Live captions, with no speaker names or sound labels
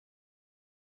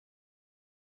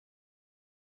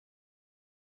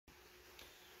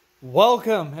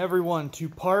Welcome, everyone, to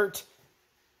part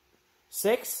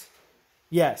 6?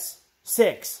 Yes,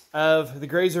 6 of the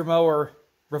Grazer mower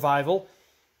revival.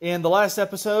 In the last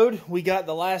episode, we got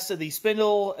the last of the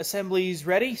spindle assemblies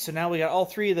ready, so now we got all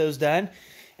 3 of those done.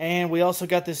 And we also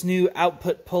got this new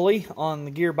output pulley on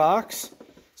the gearbox,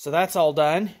 so that's all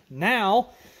done. Now,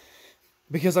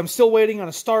 because I'm still waiting on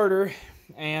a starter,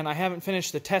 and I haven't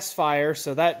finished the test fire,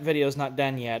 so that video's not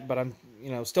done yet, but I'm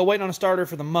still waiting on a starter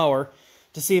for the mower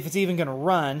to see if it's even going to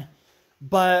run.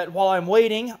 But while I'm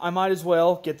waiting, I might as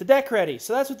well get the deck ready.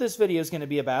 So that's what this video is going to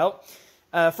be about.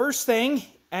 First thing,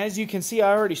 as you can see,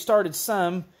 I already started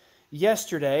some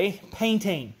yesterday,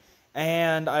 painting.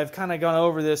 And I've kind of gone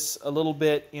over this a little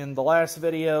bit in the last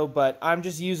video, but I'm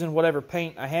just using whatever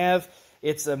paint I have.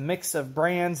 It's a mix of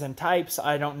brands and types.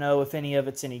 I don't know if any of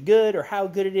it's any good or how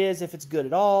good it is, if it's good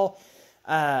at all.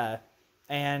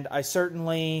 And I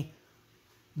certainly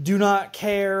do not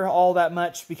care all that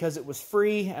much because it was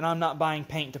free and I'm not buying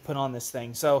paint to put on this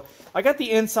thing. So I got the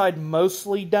inside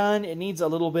mostly done. It needs a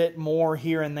little bit more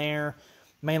here and there,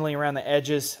 mainly around the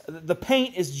edges. The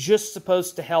paint is just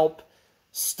supposed to help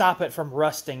stop it from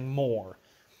rusting more.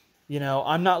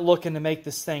 I'm not looking to make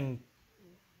this thing,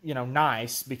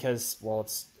 nice because, well,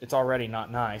 it's already not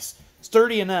nice.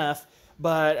 Sturdy enough,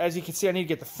 but as you can see, I need to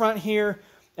get the front here,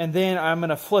 and then I'm going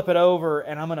to flip it over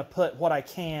and I'm going to put what I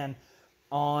can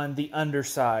on the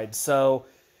underside. So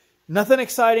nothing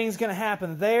exciting is going to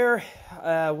happen there.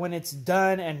 When it's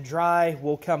done and dry,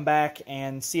 we'll come back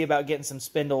and see about getting some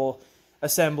spindle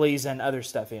assemblies and other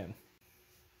stuff in.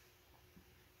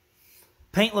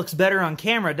 Paint looks better on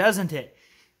camera, doesn't it?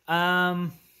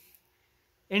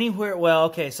 Anywhere, well,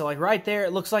 okay, so like right there,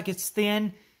 it looks like it's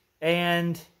thin,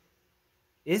 and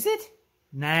is it?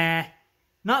 Nah,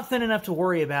 not thin enough to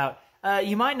worry about.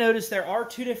 You might notice there are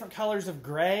 2 different colors of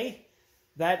gray.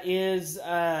 That is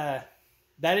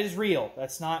real.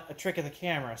 That's not a trick of the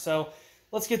camera. So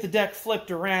let's get the deck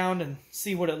flipped around and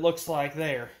see what it looks like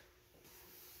there.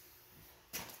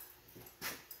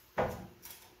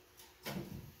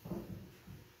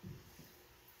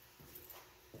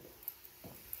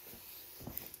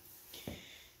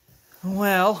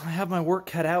 Well, I have my work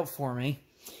cut out for me.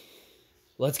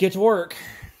 Let's get to work.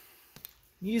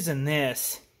 I'm using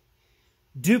this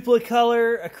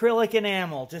Duplicolor acrylic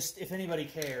enamel, just if anybody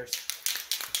cares.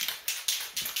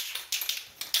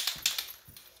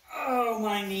 Oh,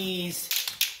 my knees.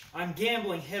 I'm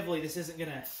gambling heavily this isn't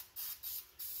going to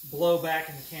blow back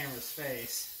in the camera's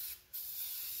face.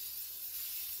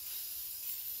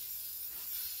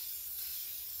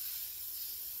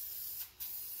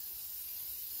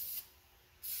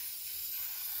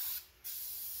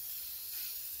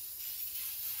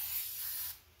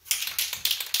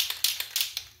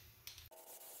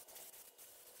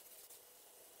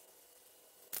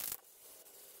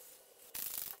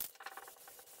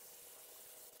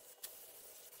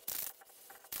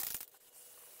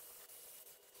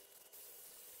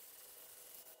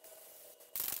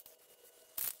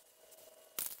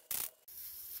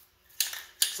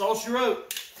 That's all she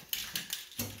wrote.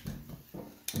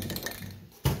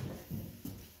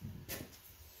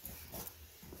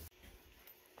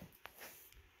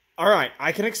 Alright,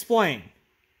 I can explain.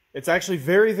 It's actually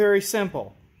very, very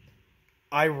simple.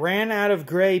 I ran out of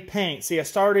gray paint. See, I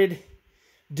started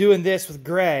doing this with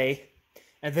gray,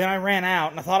 and then I ran out,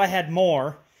 and I thought I had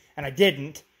more, and I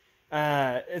didn't.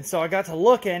 And so I got to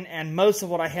looking, and most of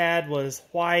what I had was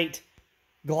white,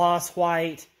 gloss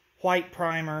white, white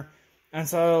primer. And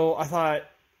so I thought,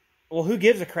 well, who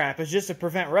gives a crap? It's just to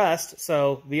prevent rust,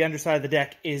 so the underside of the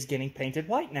deck is getting painted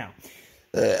white now.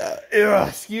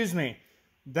 Excuse me.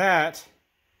 That,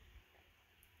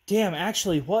 damn,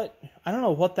 actually, I don't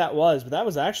know what that was, but that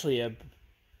was actually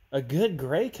a good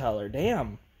gray color.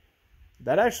 Damn.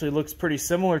 That actually looks pretty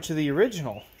similar to the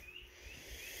original.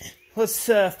 Let's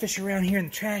fish around here in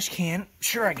the trash can.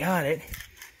 Sure, I got it.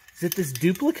 Is it this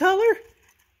Duplicolor?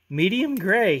 Medium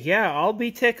gray. Yeah, I'll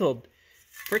be tickled.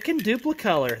 Frickin'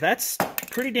 Duplicolor. That's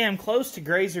pretty damn close to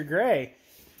Grazer gray.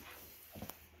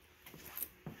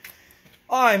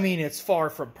 I mean, it's far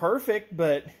from perfect,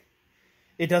 but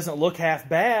it doesn't look half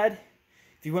bad.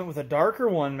 If you went with a darker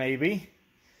one, maybe.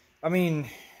 I mean,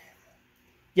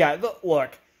 yeah,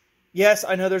 look. Yes,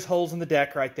 I know there's holes in the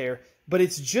deck right there, but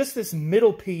it's just this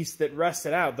middle piece that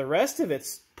rusted out. The rest of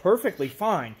it's perfectly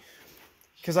fine.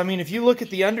 Because, I mean, if you look at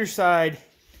the underside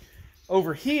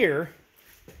over here,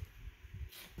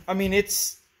 I mean,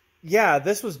 yeah,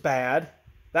 this was bad.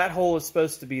 That hole is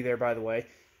supposed to be there, by the way.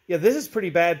 Yeah, this is pretty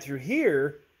bad through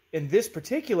here in this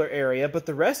particular area, but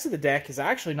the rest of the deck is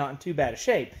actually not in too bad a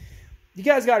shape. You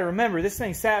guys got to remember, this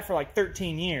thing sat for like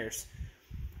 13 years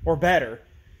or better.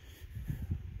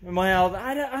 Well,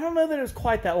 I don't know that it was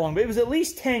quite that long, but it was at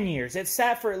least 10 years. It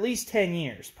sat for at least 10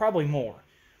 years, probably more.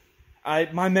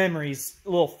 My memory's a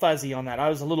little fuzzy on that. I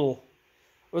was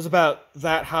about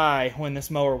that high when this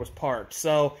mower was parked.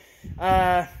 So,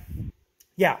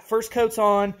 yeah, first coat's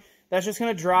on. That's just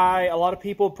going to dry. A lot of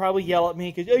people would probably yell at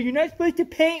me because, oh, you're not supposed to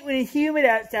paint when it's humid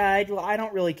outside. Well, I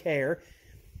don't really care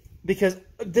because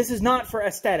this is not for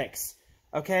aesthetics,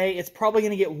 okay? It's probably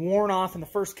going to get worn off in the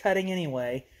first cutting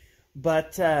anyway.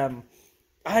 But I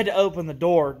had to open the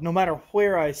door. No matter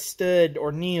where I stood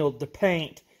or kneeled to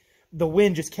paint, the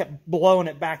wind just kept blowing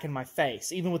it back in my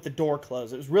face, even with the door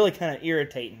closed. It was really kind of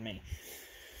irritating me.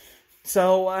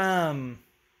 So,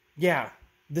 yeah,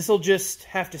 this will just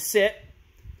have to sit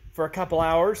for a couple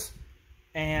hours,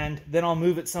 and then I'll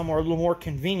move it somewhere a little more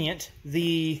convenient.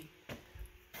 The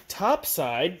top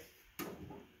side,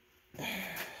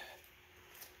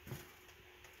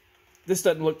 this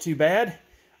doesn't look too bad.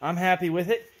 I'm happy with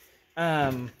it.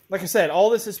 Like I said, all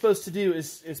this is supposed to do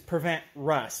is prevent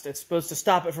rust. It's supposed to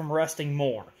stop it from rusting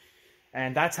more.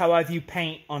 And that's how I view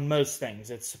paint on most things.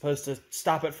 It's supposed to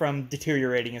stop it from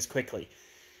deteriorating as quickly.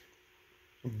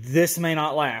 This may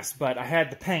not last, but I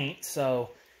had the paint, so...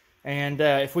 And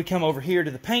if we come over here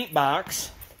to the paint box,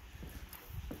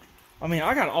 I mean,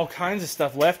 I got all kinds of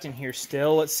stuff left in here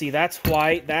still. Let's see, that's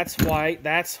white, that's white,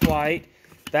 that's white,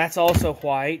 that's also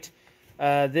white.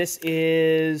 This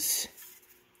is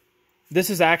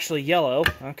actually yellow.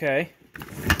 Okay,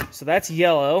 so that's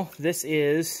yellow. This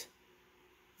is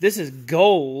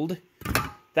gold.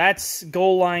 That's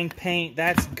gold line paint.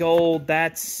 That's gold.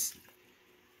 That's,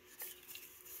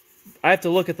 I have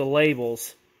to look at the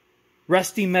labels.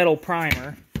 Rusty metal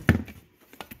primer.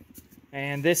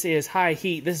 And this is high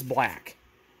heat. This is black.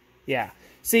 Yeah.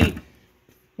 See,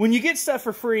 when you get stuff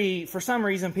for free, for some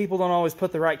reason, people don't always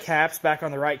put the right caps back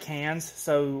on the right cans.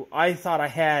 So I thought I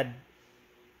had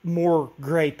more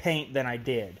gray paint than I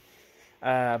did.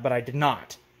 But I did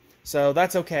not. So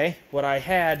that's okay. What I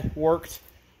had worked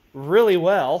really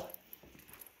well.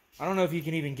 I don't know if you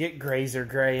can even get Grazer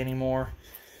gray anymore.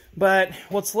 But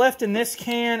what's left in this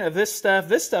can of this stuff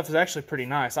is actually pretty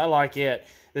nice. I like it.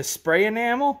 This spray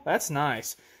enamel, that's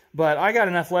nice. But I got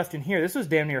enough left in here. This was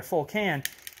damn near a full can.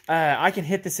 I can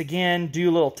hit this again, do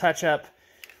a little touch-up,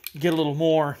 get a little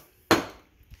more.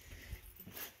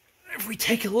 If we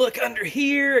take a look under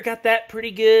here, I got that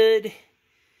pretty good.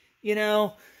 You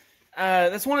know,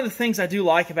 that's one of the things I do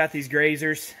like about these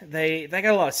Grazers. They got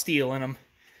a lot of steel in them.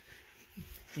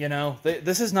 You know,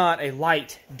 this is not a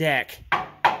light deck.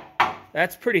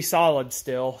 That's pretty solid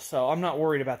still, so I'm not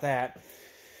worried about that.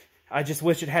 I just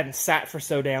wish it hadn't sat for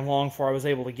so damn long before I was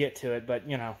able to get to it, but,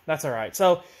 you know, that's all right.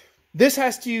 So this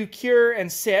has to cure and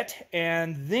sit,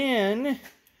 and then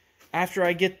after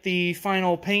I get the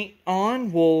final paint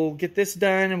on, we'll get this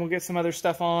done, and we'll get some other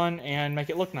stuff on and make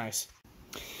it look nice.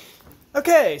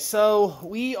 Okay, so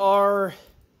we are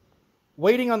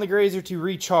waiting on the Grazer to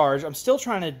recharge. I'm still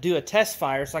trying to do a test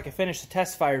fire so I can finish the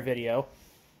test fire video.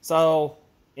 So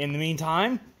in the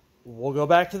meantime, we'll go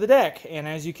back to the deck. And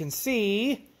as you can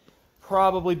see,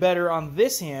 probably better on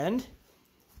this end,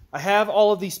 I have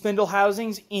all of these spindle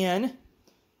housings in.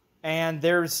 And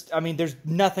there's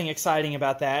nothing exciting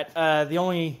about that. The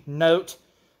only note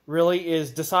really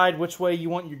is decide which way you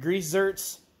want your grease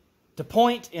zerts to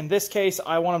point. In this case,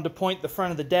 I want them to point the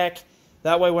front of the deck.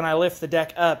 That way when I lift the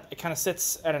deck up, it kind of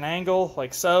sits at an angle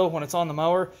like so when it's on the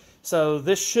mower. So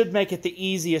this should make it the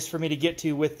easiest for me to get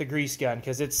to with the grease gun,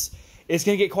 because it's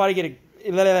going to get quite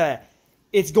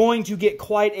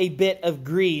a bit of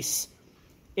grease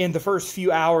in the first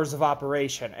few hours of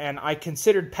operation. And I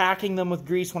considered packing them with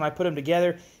grease when I put them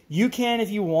together. You can if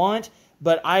you want,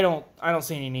 but I don't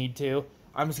see any need to.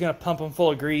 I'm just going to pump them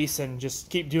full of grease and just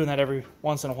keep doing that every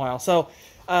once in a while. So,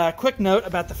 quick note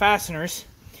about the fasteners,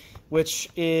 which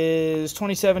is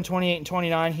 27, 28, and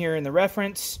 29 here in the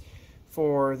reference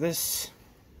for this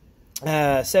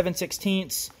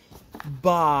 7/16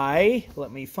 by,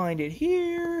 let me find it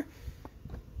here,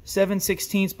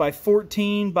 7/16 by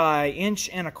 14 by 1.25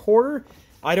 inches.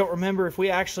 I don't remember if we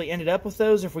actually ended up with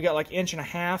those, or if we got like 1.5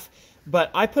 inches,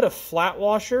 but I put a flat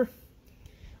washer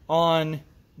on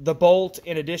the bolt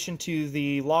in addition to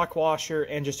the lock washer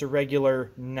and just a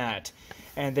regular nut.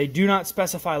 And they do not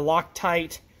specify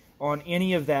Loctite on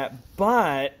any of that,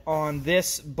 but on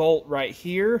this bolt right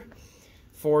here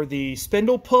for the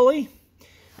spindle pulley,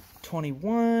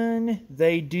 21,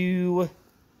 they do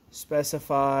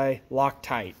specify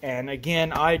Loctite. And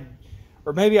again,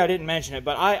 or maybe I didn't mention it,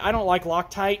 but I don't like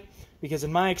Loctite because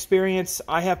in my experience,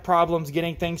 I have problems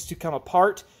getting things to come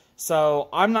apart. So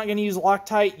I'm not going to use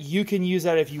Loctite. You can use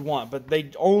that if you want, but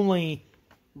they only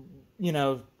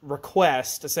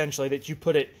request, essentially, that you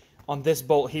put it on this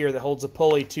bolt here that holds the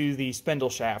pulley to the spindle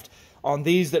shaft. On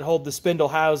these that hold the spindle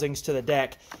housings to the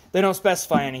deck, they don't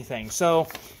specify anything. So,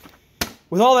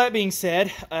 with all that being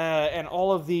said, and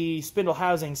all of the spindle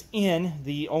housings in,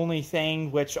 the only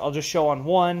thing, which I'll just show on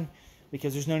one,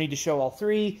 because there's no need to show all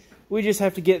three, we just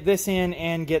have to get this in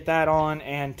and get that on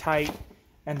and tight,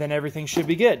 and then everything should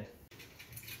be good.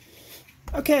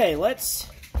 Okay, let's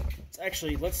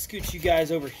scoot you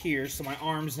guys over here so my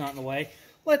arm's not in the way.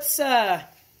 Let's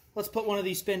put one of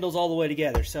these spindles all the way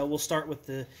together. So we'll start with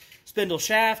the spindle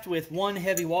shaft with one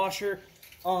heavy washer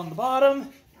on the bottom.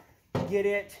 Get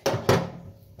it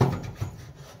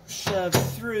shoved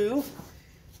through.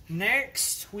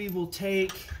 Next, we will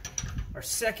take our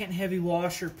second heavy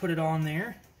washer, put it on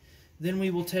there. Then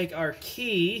we will take our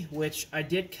key, which I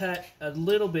did cut a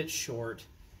little bit short,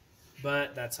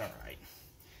 but that's all right.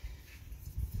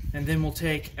 And then we'll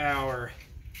take our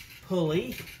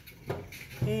pulley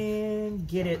and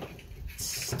get it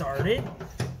started.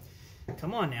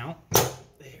 Come on now.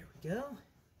 There we go.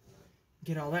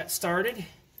 Get all that started.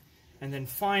 And then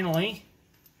finally,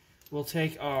 we'll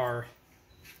take our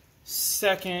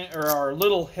second, or our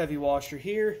little heavy washer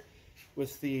here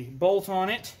with the bolt on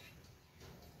it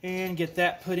and get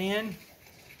that put in.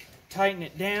 Tighten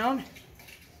it down.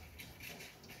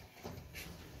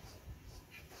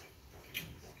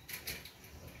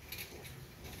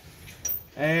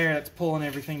 There, that's pulling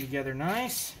everything together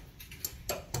nice.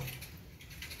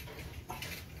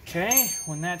 Okay,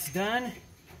 when that's done,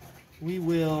 we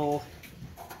will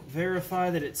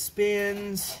verify that it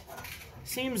spins.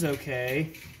 Seems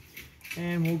okay.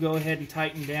 And we'll go ahead and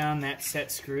tighten down that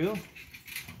set screw.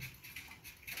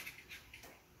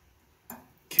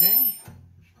 Okay.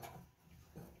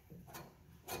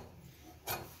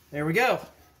 There we go.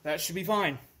 That should be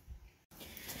fine.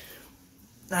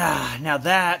 Now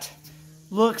that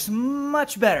looks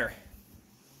much better.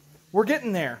 We're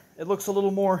getting there. It looks a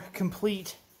little more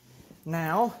complete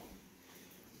now.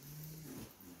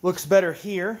 Looks better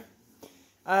here.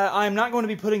 I'm not going to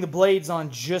be putting the blades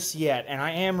on just yet, and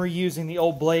I am reusing the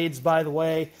old blades, by the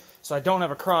way, so I don't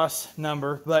have a cross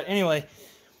number. But anyway,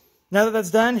 now that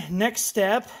that's done, next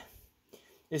step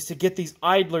is to get these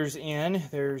idlers in.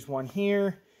 There's one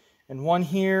here and one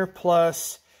here,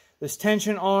 plus this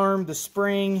tension arm, the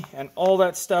spring, and all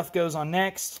that stuff goes on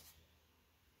next.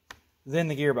 Then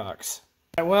the gearbox.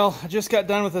 All right, well, I just got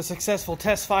done with a successful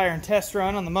test fire and test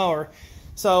run on the mower.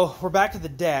 So we're back to the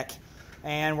deck,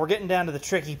 and we're getting down to the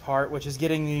tricky part, which is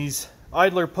getting these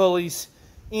idler pulleys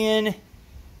in,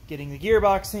 getting the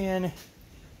gearbox in,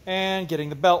 and getting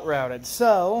the belt routed.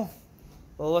 So,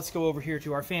 well, let's go over here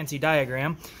to our fancy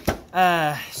diagram.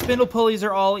 Spindle pulleys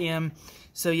are all in.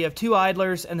 So you have two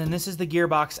idlers, and then this is the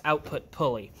gearbox output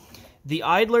pulley. The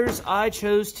idlers I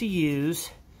chose to use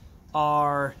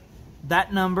are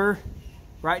that number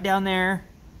right down there,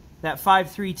 that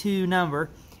 532 number.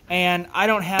 And I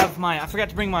don't have I forgot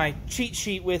to bring my cheat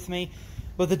sheet with me,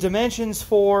 but the dimensions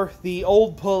for the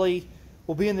old pulley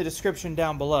will be in the description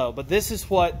down below. But this is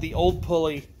what the old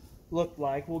pulley looked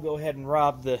like. We'll go ahead and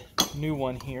rob the new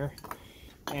one here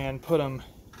and put them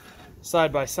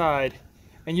side by side.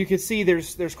 And you can see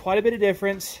there's quite a bit of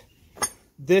difference.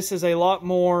 This is a lot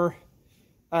more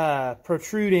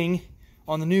protruding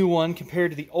on the new one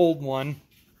compared to the old one,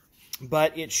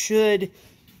 but it should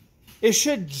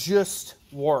just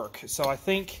work. So I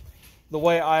think the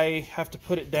way I have to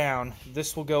put it down,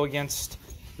 this will go against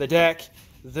the deck,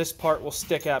 this part will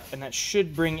stick up, and that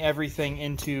should bring everything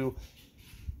into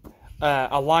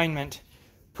alignment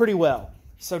pretty well.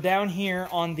 So down here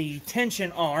on the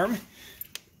tension arm,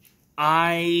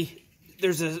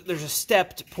 there's a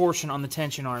stepped portion on the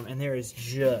tension arm, and there is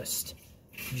just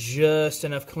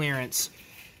enough clearance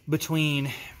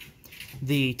between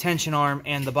the tension arm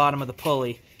and the bottom of the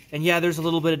pulley. And yeah, there's a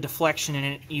little bit of deflection in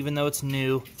it, even though it's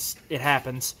new. It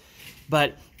happens.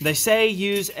 But they say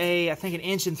use I think an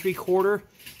 1 3/4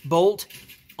 bolt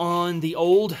on the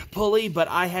old pulley, but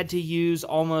I had to use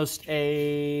almost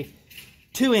a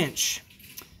 2-inch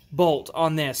bolt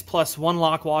on this, plus one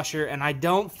lock washer, and I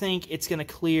don't think it's going to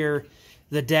clear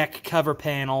the deck cover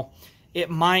panel. It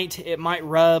might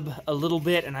rub a little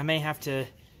bit, and I may have to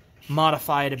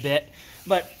modify it a bit.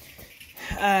 But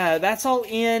that's all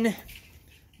in.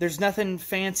 There's nothing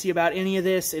fancy about any of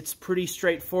this. It's pretty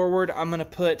straightforward. I'm going to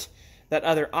put that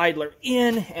other idler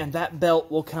in, and that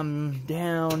belt will come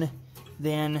down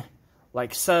then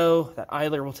like so. That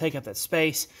idler will take up that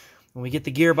space. When we get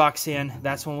the gearbox in,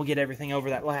 that's when we'll get everything over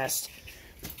that last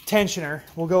tensioner.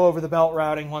 We'll go over the belt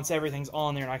routing once everything's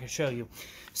on there and I can show you.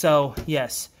 So,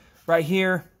 yes, right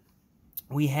here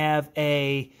we have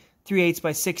 3/8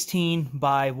 by 16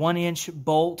 by 1 inch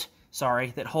bolt,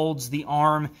 that holds the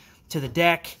arm to the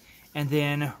deck. And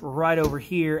then right over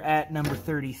here at number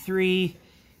 33,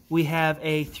 we have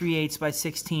a 3/8 by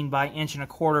 16 by 1.25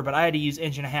 inch, but I had to use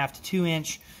 1.5 to 2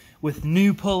 inch with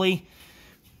new pulley.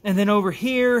 And then over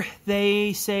here,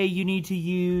 they say you need to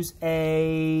use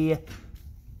a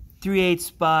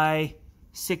 3/8 by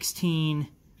 16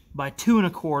 by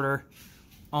 2.25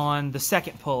 on the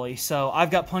second pulley. So I've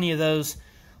got plenty of those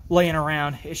laying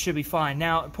around. It should be fine.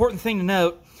 Now, important thing to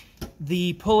note,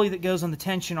 the pulley that goes on the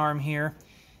tension arm here,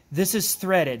 this is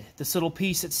threaded. This little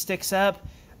piece that sticks up,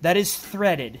 that is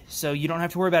threaded, so you don't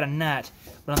have to worry about a nut.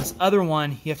 But on this other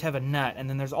one, you have to have a nut. And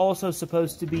then there's also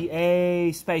supposed to be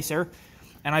a spacer,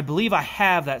 and I believe I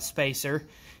have that spacer.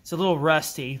 It's a little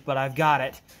rusty, but I've got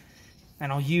it,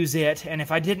 and I'll use it. And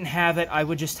if I didn't have it, I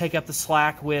would just take up the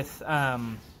slack with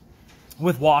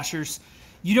washers.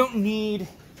 You don't need...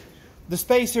 The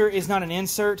spacer is not an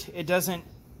insert. It doesn't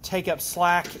take up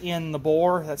slack in the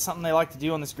bore. That's something they like to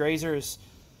do on this Grazer, is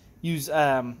use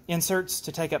inserts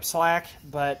to take up slack,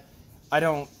 but I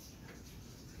don't...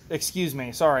 Excuse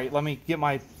me, sorry, let me get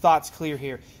my thoughts clear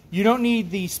here. You don't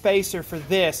need the spacer for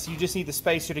this, you just need the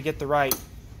spacer to get the right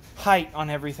height on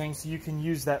everything, so you can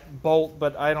use that bolt,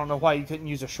 but I don't know why you couldn't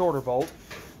use a shorter bolt.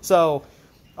 So,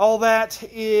 all that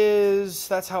is...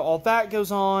 That's how all that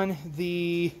goes on.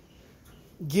 The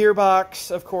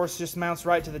gearbox, of course, just mounts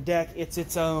right to the deck. It's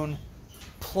its own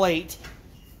plate.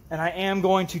 And I am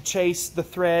going to chase the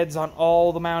threads on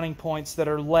all the mounting points that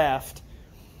are left.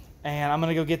 And I'm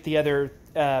going to go get the other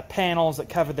panels that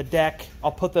cover the deck.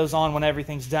 I'll put those on when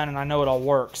everything's done and I know it all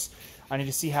works. I need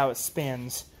to see how it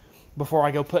spins before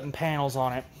I go putting panels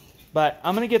on it. But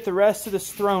I'm going to get the rest of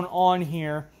this thrown on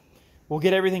here. We'll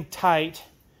get everything tight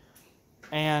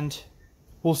and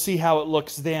we'll see how it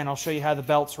looks then. I'll show you how the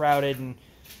belt's routed and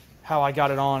how I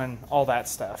got it on and all that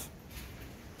stuff.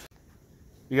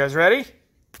 You guys ready?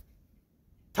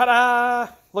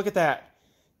 Ta-da! Look at that.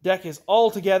 Deck is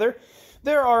all together.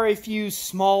 There are a few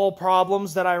small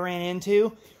problems that I ran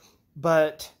into,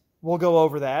 but we'll go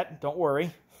over that. Don't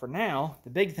worry. For now, the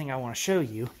big thing I want to show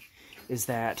you is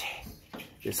that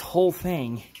this whole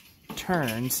thing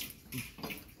turns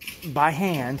by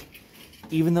hand,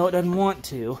 even though it doesn't want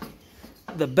to.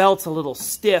 The belt's a little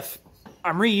stiff.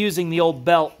 I'm reusing the old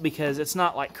belt because it's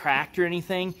not like cracked or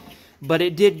anything, but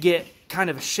it did get kind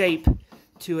of a shape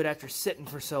to it after sitting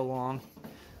for so long.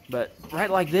 But right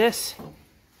like this,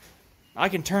 I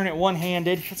can turn it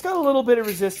one-handed. It's got a little bit of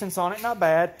resistance on it, not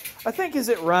bad. I think as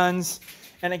it runs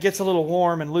and it gets a little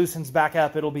warm and loosens back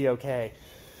up, it'll be okay.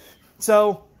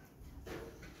 So,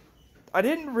 I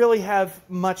didn't really have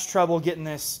much trouble getting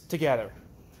this together.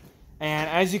 And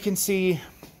as you can see,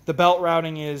 the belt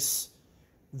routing is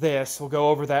this. We'll go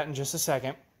over that in just a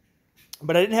second.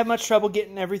 But I didn't have much trouble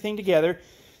getting everything together.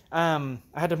 I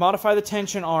had to modify the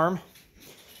tension arm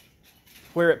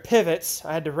where it pivots.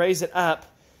 I had to raise it up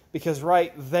because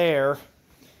right there,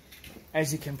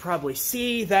 as you can probably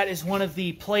see, that is one of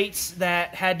the plates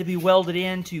that had to be welded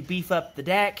in to beef up the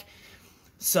deck.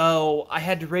 So I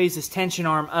had to raise this tension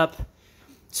arm up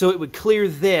so it would clear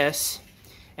this.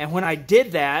 And when I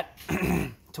did that,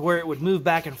 to where it would move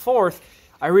back and forth,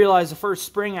 I realized the first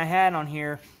spring I had on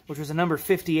here, which was a number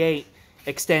 58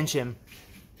 extension,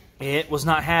 it was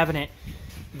not having it.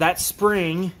 That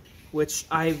spring, which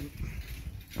I...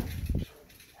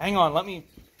 Hang on, let me...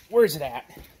 Where's it at?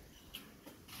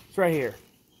 It's right here.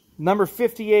 Number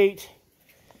 58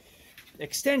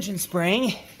 extension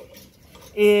spring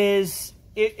is...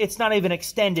 It's not even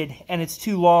extended, and it's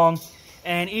too long.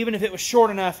 And even if it was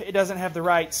short enough, it doesn't have the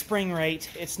right spring rate.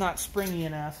 It's not springy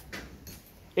enough.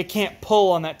 It can't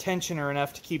pull on that tensioner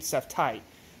enough to keep stuff tight.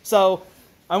 So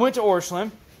I went to Orscheln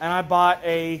and I bought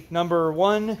a number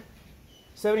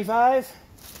 175.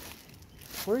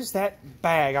 Where's that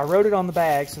bag? I wrote it on the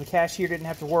bag so the cashier didn't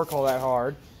have to work all that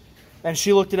hard. And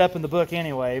she looked it up in the book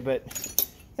anyway, but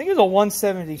I think it was a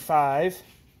 175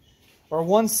 or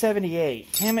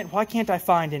 178. Damn it, why can't I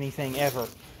find anything ever?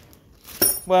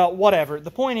 Well, whatever.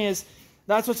 The point is,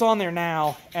 that's what's on there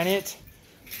now, and it's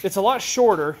a lot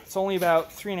shorter. It's only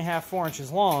about 3.5, 4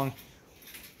 inches long,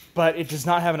 but it does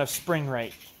not have enough spring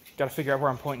rate. Got to figure out where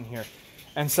I'm pointing here.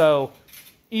 And so,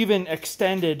 even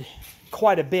extended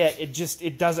quite a bit,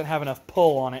 it doesn't have enough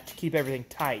pull on it to keep everything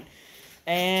tight.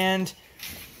 And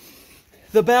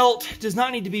the belt does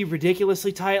not need to be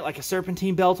ridiculously tight like a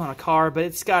serpentine belt on a car, but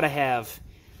it's got to have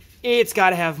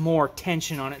more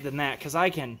tension on it than that, because I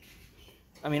can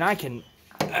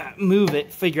move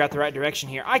it, figure out the right direction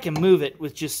here. I can move it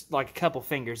with just like a couple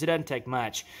fingers. It doesn't take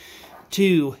much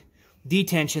to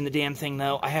detension the damn thing,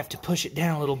 though, I have to push it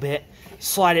down a little bit,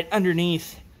 slide it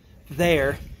underneath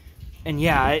there, and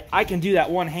yeah, I can do that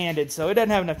one-handed, so it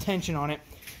doesn't have enough tension on it,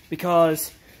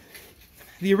 because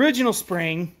the original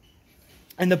spring,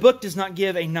 and the book does not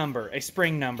give a number, a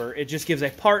spring number, it just gives a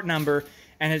part number,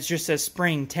 and it just says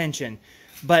spring tension.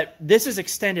 But this is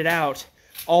extended out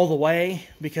all the way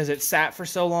because it sat for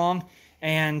so long,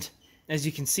 and as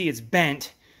you can see, it's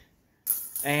bent.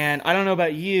 And I don't know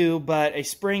about you, but a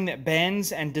spring that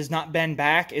bends and does not bend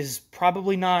back is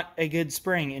probably not a good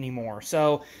spring anymore.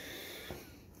 So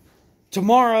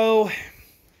tomorrow,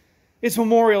 it's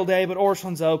Memorial Day, but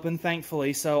Orscheln's open,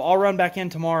 thankfully. So I'll run back in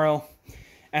tomorrow,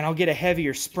 and I'll get a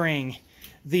heavier spring.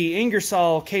 The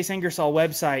Ingersoll, Case Ingersoll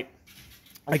website,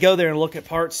 I go there and look at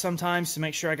parts sometimes to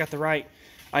make sure I got the right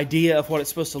idea of what it's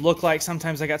supposed to look like.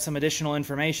 Sometimes I got some additional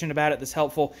information about it that's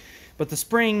helpful. But the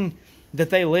spring that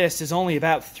they list is only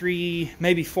about 3,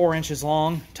 maybe 4 inches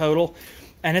long total,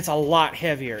 and it's a lot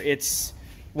heavier. It's,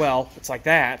 well, it's like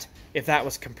that, if that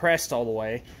was compressed all the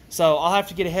way. So I'll have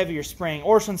to get a heavier spring.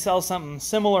 Orscheln sells something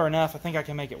similar enough, I think I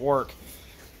can make it work.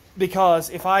 Because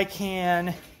if I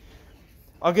can,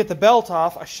 I'll get the belt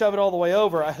off, I shove it all the way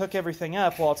over, I hook everything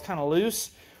up while it's kind of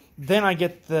loose, then I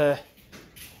get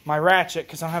my ratchet,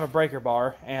 because I don't have a breaker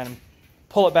bar, and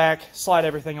pull it back, slide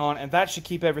everything on, and that should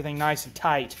keep everything nice and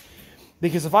tight.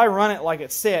 Because if I run it like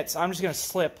it sits, I'm just going to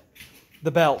slip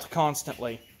the belt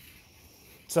constantly.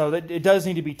 So it does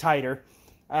need to be tighter,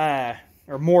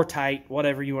 or more tight,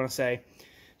 whatever you want to say.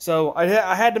 So I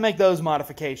had to make those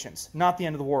modifications. Not the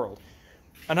end of the world.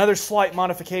 Another slight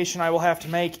modification I will have to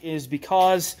make is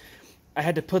because I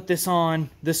had to put this on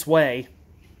this way,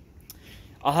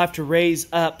 I'll have to raise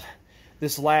up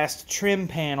this last trim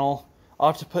panel.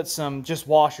 I'll have to put some just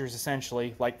washers,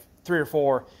 essentially, like 3 or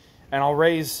 4, and I'll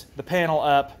raise the panel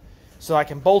up so I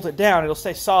can bolt it down. It'll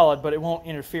stay solid, but it won't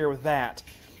interfere with that.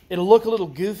 It'll look a little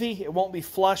goofy. It won't be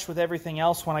flush with everything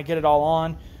else when I get it all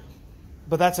on,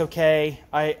 but that's okay.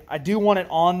 I do want it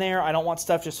on there. I don't want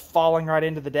stuff just falling right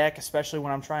into the deck, especially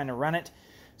when I'm trying to run it.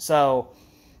 So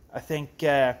I think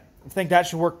that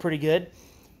should work pretty good.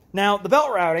 Now, the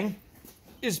belt routing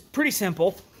is pretty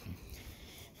simple.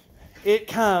 It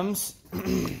comes,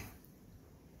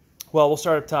 well, we'll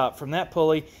start up top. From that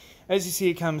pulley, as you see,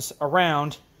 it comes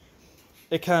around.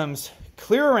 It comes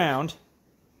clear around,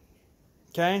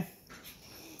 okay?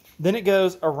 Then it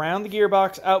goes around the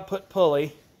gearbox output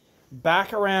pulley,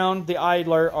 back around the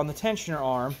idler on the tensioner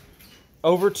arm,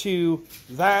 over to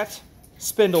that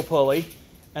spindle pulley,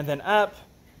 and then up,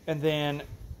 and then,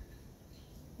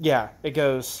 yeah, it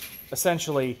goes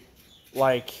essentially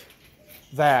like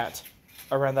that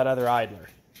around that other idler,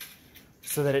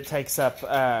 so that it takes up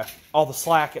all the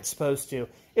slack it's supposed to.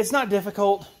 It's not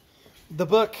difficult. The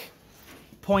book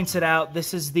points it out.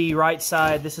 This is the right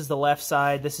side, this is the left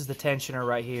side, this is the tensioner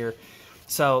right here.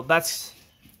 So that's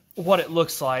what it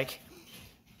looks like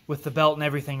with the belt and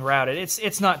everything routed.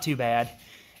 It's not too bad.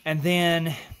 And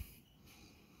then,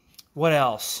 what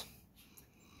else?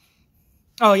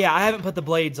 Oh yeah, I haven't put the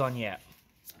blades on yet.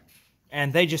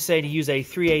 And they just say to use a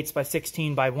 3/8 by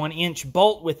 16 by 1 inch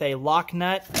bolt with a lock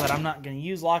nut, but I'm not going to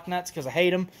use lock nuts because I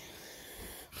hate them.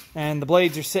 And the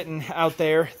blades are sitting out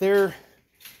there. They're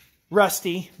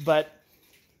rusty, but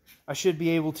I should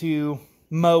be able to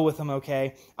mow with them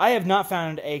okay. I have not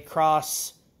found a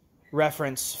cross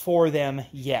reference for them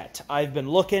yet. I've been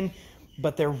looking,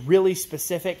 but they're really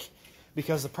specific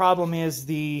because the problem is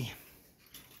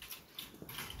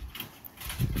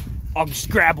I'll just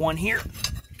grab one here.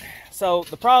 So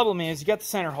the problem is you got the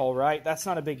center hole, right? That's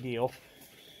not a big deal.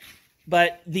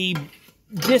 But the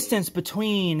distance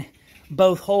between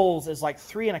both holes is like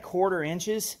 3 1/4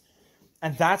 inches,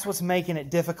 and that's what's making it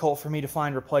difficult for me to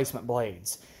find replacement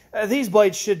blades. These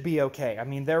blades should be okay. I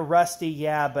mean, they're rusty,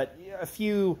 yeah, but a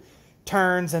few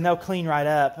turns and they'll clean right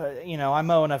up. You know, I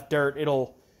mow enough dirt,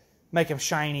 it'll make them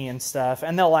shiny and stuff,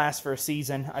 and they'll last for a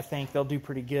season. I think they'll do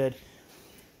pretty good.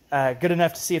 Good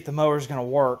enough to see if the mower's going to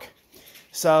work.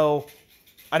 So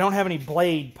I don't have any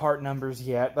blade part numbers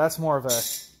yet. That's more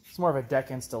of a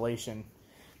deck installation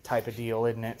type of deal,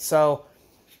 isn't it? So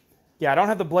yeah, I don't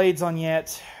have the blades on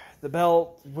yet. The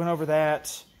belt, went over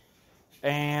that.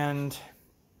 And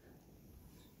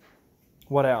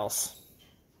what else?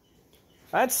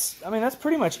 That's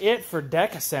pretty much it for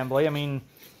deck assembly. I mean,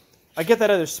 I get that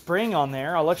other spring on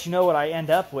there. I'll let you know what I end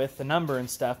up with, the number and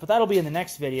stuff. But that'll be in the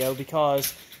next video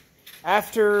because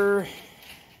after,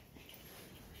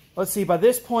 let's see, by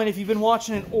this point, if you've been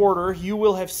watching in order, you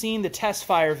will have seen the test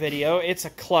fire video. It's a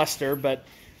cluster, but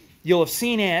you'll have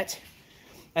seen it.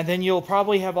 And then you'll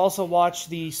probably have also watched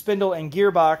the spindle and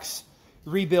gearbox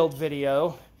rebuild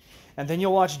video. And then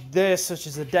you'll watch this, which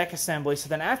is the deck assembly. So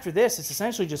then after this, it's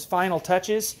essentially just final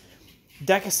touches,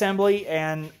 deck assembly,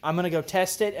 and I'm going to go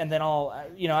test it. And then I'll,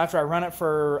 after I run it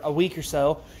for a week or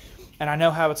so, and I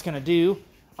know how it's going to do,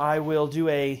 I will do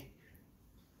a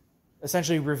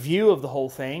essentially review of the whole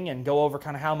thing and go over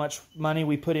kind of how much money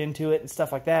we put into it and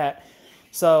stuff like that.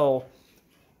 So,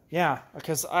 yeah,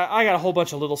 because I got a whole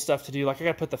bunch of little stuff to do. Like, I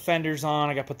got to put the fenders on,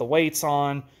 I got to put the weights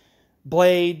on,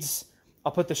 blades.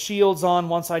 I'll put the shields on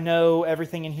once I know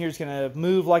everything in here is going to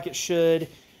move like it should.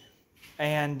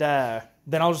 And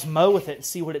then I'll just mow with it and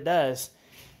see what it does.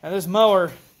 Now, this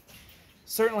mower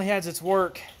certainly has its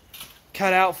work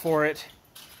cut out for it.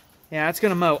 Yeah, it's going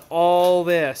to mow all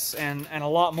this and a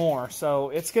lot more.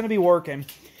 So it's going to be working.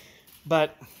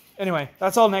 But anyway,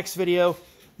 that's all next video.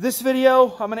 This video,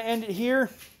 I'm going to end it here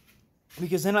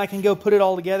because then I can go put it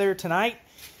all together tonight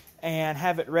and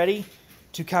have it ready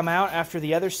to come out after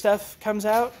the other stuff comes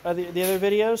out, the other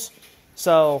videos.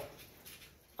 So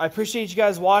I appreciate you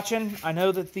guys watching. I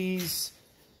know that these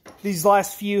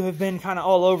last few have been kind of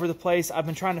all over the place. I've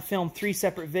been trying to film 3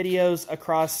 separate videos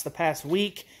across the past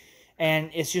week,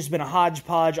 and it's just been a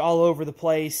hodgepodge all over the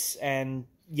place. And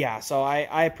yeah, so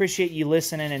I appreciate you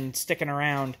listening and sticking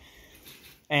around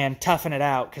and toughing it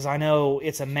out, because I know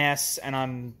it's a mess and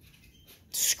I'm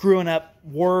screwing up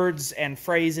words and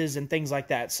phrases and things like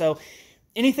that. So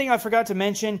anything I forgot to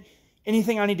mention,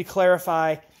 anything I need to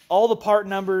clarify, all the part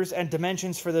numbers and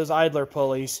dimensions for those idler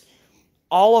pulleys,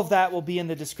 all of that will be in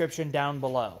the description down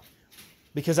below.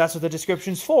 Because that's what the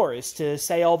description's for, is to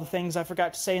say all the things I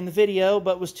forgot to say in the video,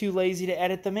 but was too lazy to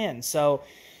edit them in. So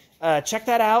check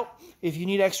that out if you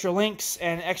need extra links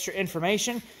and extra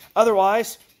information.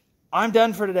 Otherwise, I'm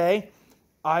done for today.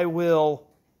 I will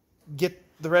get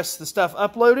the rest of the stuff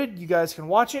uploaded. You guys can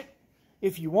watch it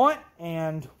if you want,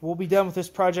 and we'll be done with this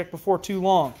project before too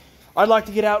long. I'd like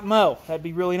to get out and mow. That'd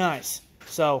be really nice.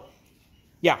 So,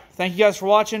 yeah, thank you guys for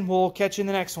watching. We'll catch you in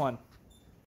the next one.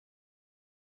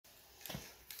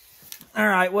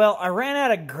 Alright, well, I ran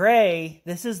out of gray.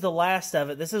 This is the last of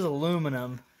it. This is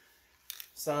aluminum.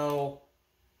 So,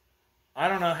 I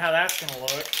don't know how that's going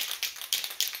to look.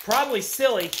 Probably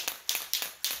silly.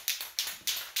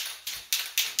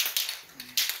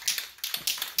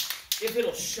 If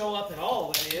it'll show up at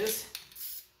all, that is.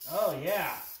 Oh,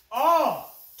 yeah.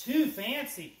 Oh, too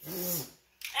fancy.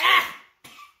 Ah!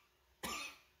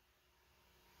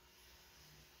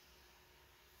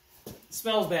 It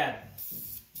smells bad.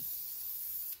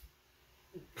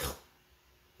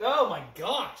 Oh, my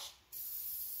gosh.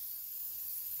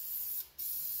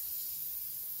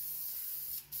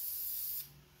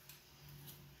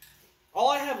 All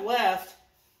I have left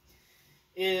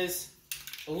is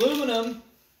aluminum,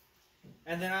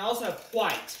 and then I also have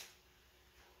white.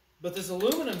 But this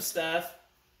aluminum stuff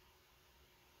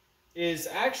is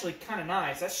actually kind of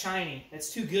nice. That's shiny.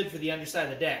 It's too good for the underside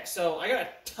of the deck. So I got a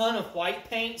ton of white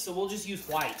paint, so we'll just use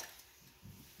white.